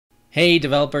Hey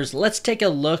developers, let's take a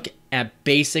look at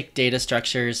basic data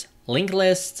structures, linked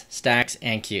lists, stacks,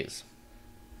 and queues.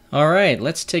 Alright,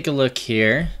 let's take a look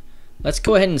here. Let's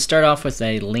go ahead and start off with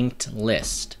a linked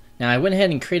list. Now I went ahead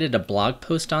and created a blog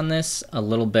post on this a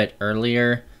little bit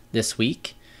earlier this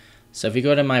week. So if you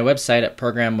go to my website at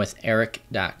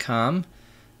programwitheric.com,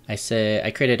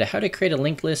 I created a how to create a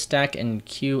linked list, stack, and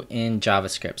queue in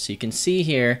JavaScript. So you can see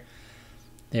here,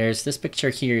 there's this picture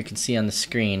here you can see on the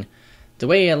screen. The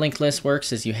way a linked list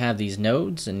works is you have these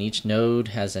nodes, and each node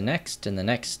has a next, and the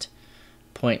next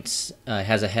points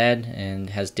has a head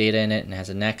and has data in it, and has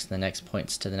a next, and the next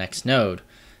points to the next node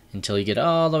until you get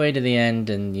all the way to the end,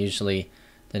 and usually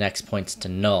the next points to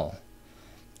null.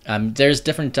 There's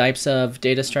different types of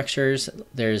data structures.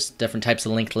 There's different types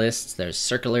of linked lists. There's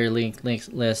circular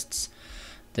linked lists.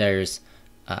 There's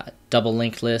double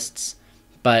linked lists.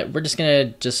 But we're just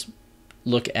going to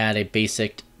look at a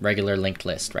basic regular linked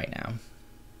list right now.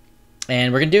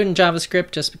 And we're going to do it in JavaScript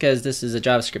just because this is a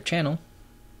JavaScript channel.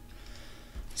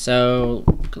 So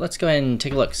let's go ahead and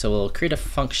take a look. So we'll create a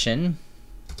function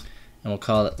and we'll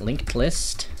call it linked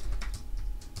list.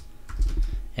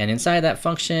 And inside that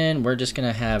function, we're just going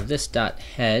to have this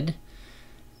 .head.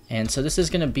 And so this is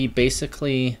going to be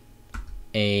basically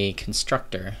a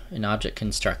constructor, an object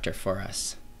constructor for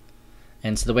us.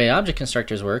 And so the way object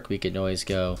constructors work, we could always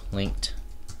go linked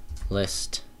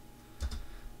list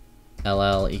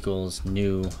ll equals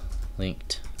new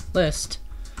linked list,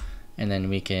 and then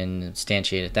we can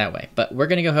instantiate it that way. But we're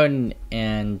going to go ahead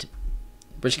and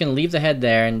we're just going to leave the head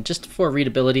there, and just for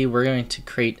readability, we're going to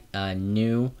create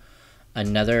another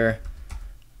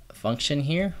function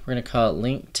here. We're going to call it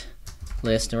linked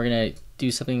list, and we're going to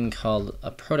do something called a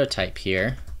prototype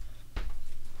here,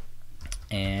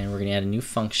 and we're going to add a new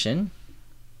function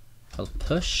called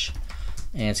push,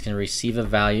 and it's going to receive a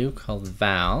value called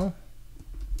val.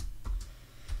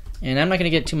 And I'm not going to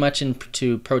get too much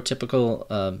into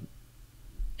prototypical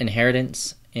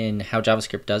inheritance in how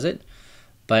JavaScript does it,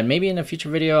 but maybe in a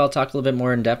future video I'll talk a little bit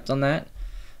more in depth on that.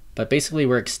 But basically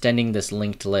we're extending this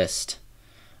linked list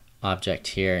object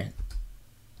here.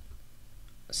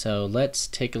 So let's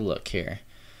take a look here.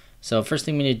 So first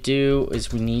thing we need to do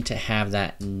is we need to have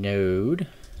that node,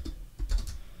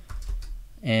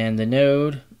 and the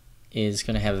node is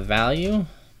going to have a value,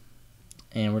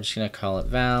 and we're just going to call it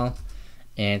val,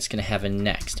 and it's going to have a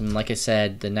next. And like I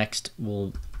said, the next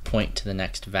will point to the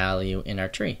next value in our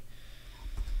tree,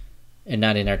 and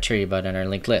not in our tree but in our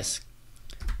linked list.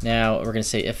 Now we're going to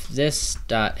say if this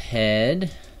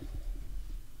 .head,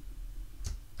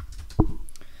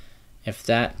 if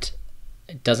that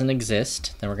doesn't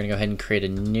exist, then we're going to go ahead and create a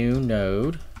new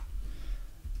node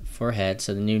for head.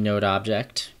 So the new node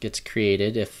object gets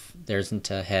created if there isn't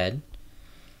a head.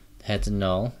 The head's a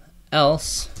null.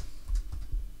 Else,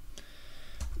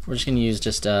 we're just going to use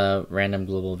just a random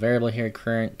global variable here,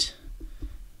 current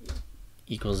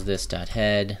equals this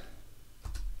 .head,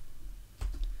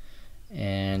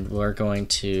 and we're going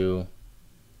to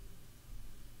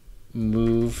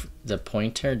move the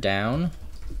pointer down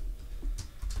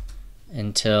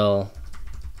until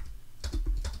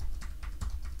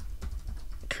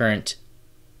current,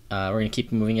 we're going to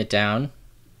keep moving it down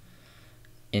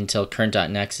until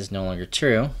current.next is no longer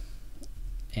true,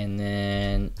 and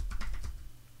then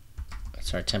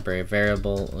it's our temporary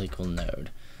variable will equal node.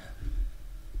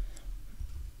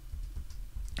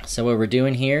 So what we're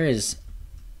doing here is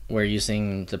we're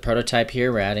using the prototype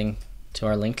here, we're adding to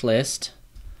our linked list.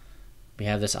 We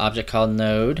have this object called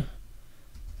node.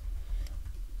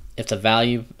 If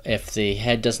the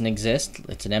head doesn't exist,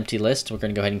 it's an empty list, we're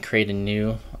going to go ahead and create a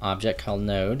new object called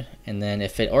node. And then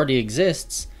if it already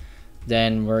exists,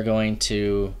 then we're going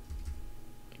to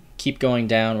keep going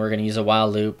down. We're going to use a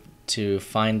while loop to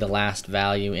find the last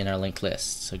value in our linked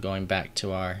list. So going back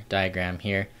to our diagram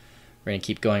here, we're going to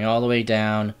keep going all the way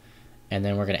down, and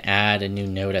then we're going to add a new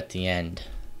node at the end,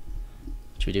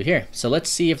 which we do here. So let's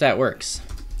see if that works.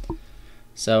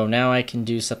 So now I can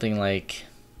do something like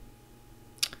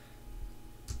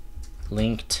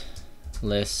linked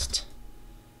list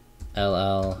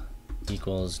ll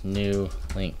equals new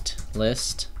linked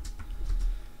list,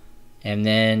 and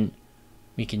then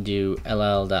we can do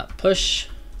ll.push.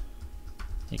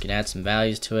 You can add some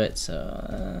values to it. So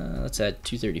let's add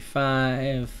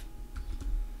 235,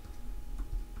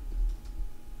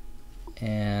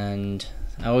 and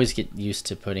I always get used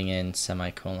to putting in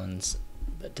semicolons,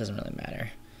 but it doesn't really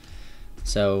matter.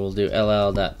 So we'll do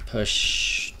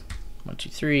ll.push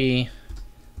 123,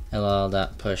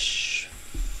 ll.push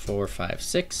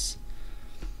 456,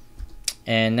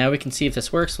 and now we can see if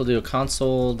this works. We'll do a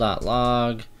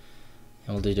console.log,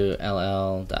 and we'll do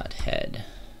ll.head.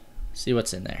 see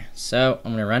what's in there. So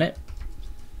I'm gonna run it.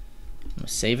 I'm gonna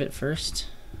save it first.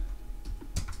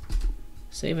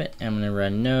 Save it, and I'm gonna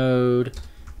run node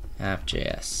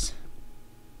app.js.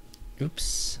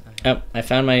 Oops. Oh, I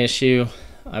found my issue.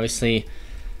 Obviously,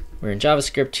 we're in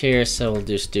JavaScript here, so we'll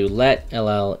just do let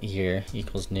ll here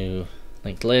equals new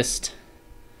linked list.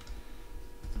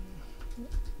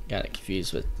 Got it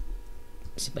confused with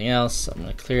something else, so I'm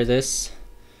gonna clear this.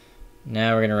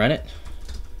 Now we're gonna run it.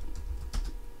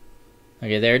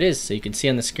 Okay, there it is. So you can see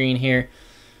on the screen here,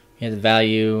 we have the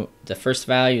value. The first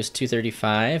value is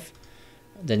 235.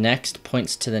 The next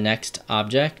points to the next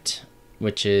object,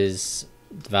 which is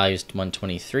the value is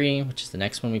 123, which is the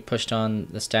next one we pushed on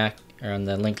the stack or on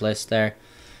the linked list there.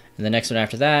 And the next one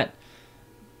after that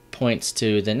points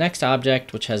to the next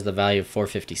object, which has the value of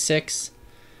 456.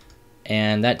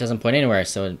 And that doesn't point anywhere,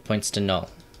 so it points to null.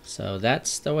 So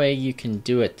that's the way you can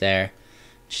do it there,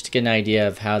 just to get an idea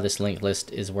of how this linked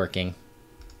list is working.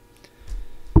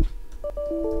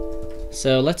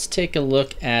 So let's take a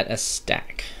look at a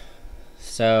stack.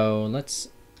 So let's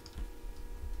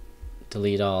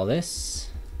delete all this.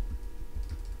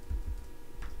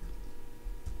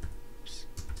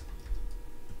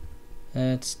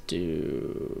 Let's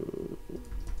delete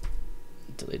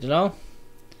it all.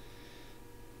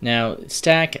 Now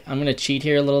stack, I'm going to cheat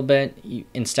here a little bit.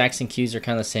 In stacks and queues are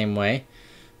kind of the same way.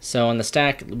 So on the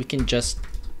stack, we can just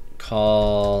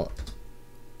call,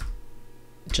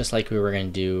 just like we were going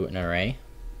to do an array.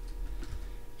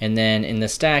 And then in the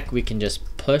stack, we can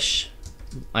just push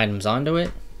items onto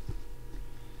it.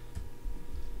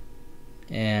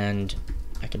 And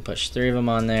I can push 3 of them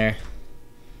on there.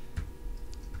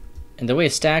 And the way a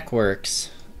stack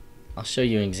works, I'll show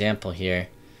you an example here.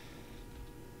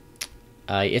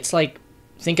 It's like,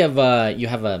 think of you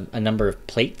have a number of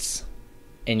plates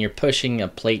and you're pushing a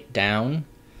plate down.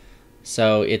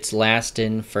 So it's last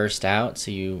in, first out. So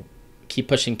you keep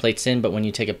pushing plates in, but when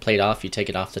you take a plate off, you take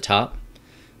it off the top.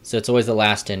 So it's always the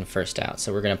last in, first out.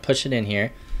 So we're going to push it in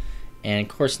here. And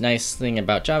of course, nice thing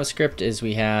about JavaScript is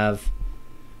we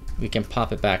can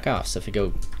pop it back off. So if we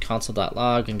go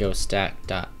console.log and go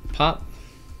stack.pop,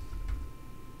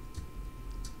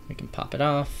 we can pop it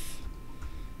off.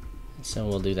 So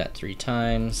we'll do that 3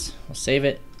 times. We'll save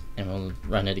it and we'll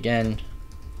run it again.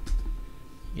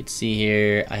 You can see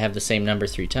here I have the same number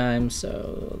 3 times,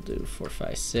 so I'll do 4,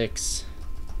 5, 6,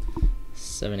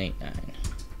 7, 8, 9.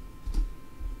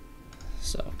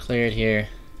 So I'll clear it here.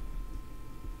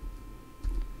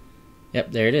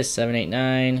 Yep, there it is, 7, 8,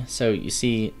 9. So you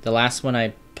see the last one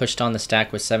I pushed on the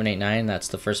stack was 7, 8, 9. That's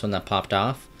the first one that popped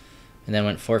off. And then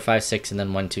went 4, 5, 6, and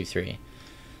then 1, 2, 3.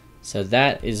 So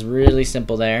that is really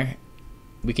simple there.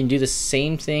 We can do the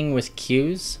same thing with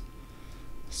queues.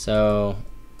 So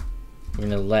we're going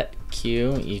to let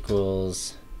queue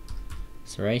equals,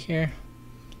 so right here.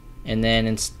 And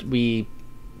then we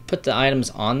put the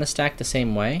items on the stack the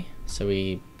same way. So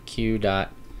we queue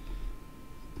dot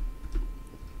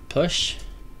push.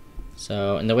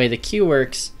 So, and the way the queue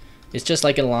works is just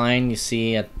like a line you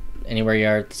see at anywhere you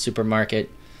are at the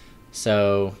supermarket.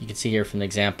 So you can see here from the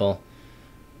example,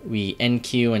 we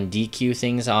NQ and DQ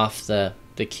things off the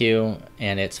queue,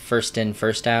 and it's first in,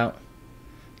 first out.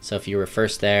 So if you were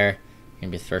first there, you're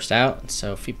gonna be first out.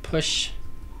 So if we push,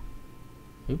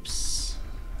 oops,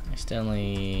 I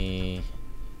accidentally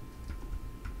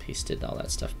pasted all that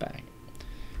stuff back.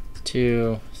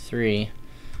 2, 3.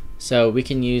 So we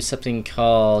can use something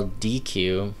called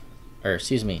DQ, or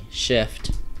excuse me,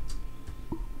 shift.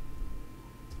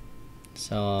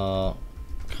 So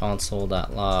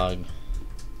console.log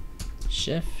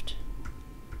shift,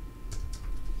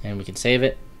 and we can save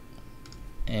it.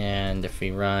 And if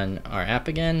we run our app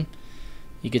again,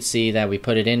 you could see that we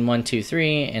put it in 1, 2,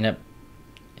 3, and it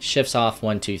shifts off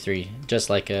 1, 2, 3, just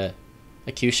like a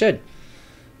queue should.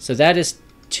 So that is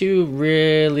 2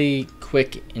 really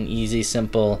quick and easy,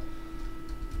 simple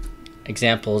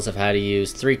examples of how to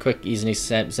use 3 quick, easy,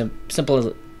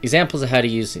 simple examples of how to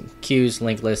use queues,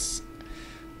 linked lists,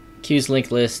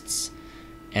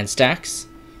 and stacks.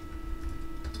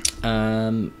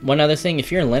 One other thing,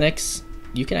 if you're in Linux,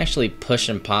 you can actually push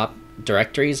and pop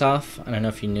directories off. I don't know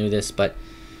if you knew this, but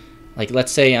like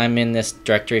let's say I'm in this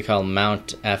directory called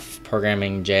Mount F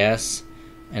Programming.js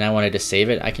and I wanted to save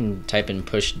it. I can type in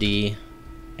push D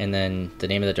and then the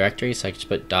name of the directory, so I can just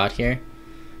put dot here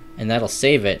and that'll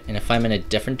save it. And if I'm in a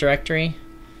different directory,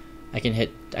 I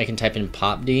can type in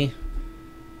pop D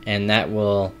and that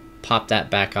will pop that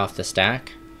back off the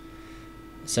stack.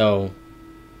 So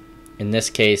in this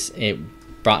case, it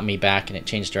brought me back and it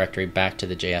changed directory back to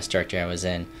the JS directory I was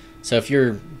in. So if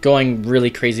you're going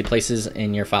really crazy places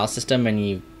in your file system and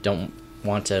you don't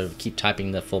want to keep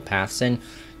typing the full paths in,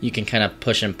 you can kind of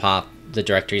push and pop the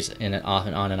directories in and off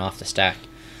and on and off the stack.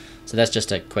 So that's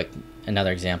just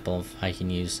another example of how you can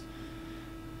use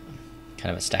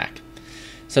kind of a stack.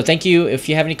 So thank you. If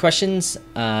you have any questions,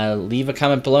 leave a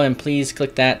comment below, and please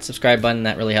click that subscribe button.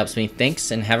 That really helps me. Thanks,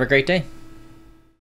 and have a great day.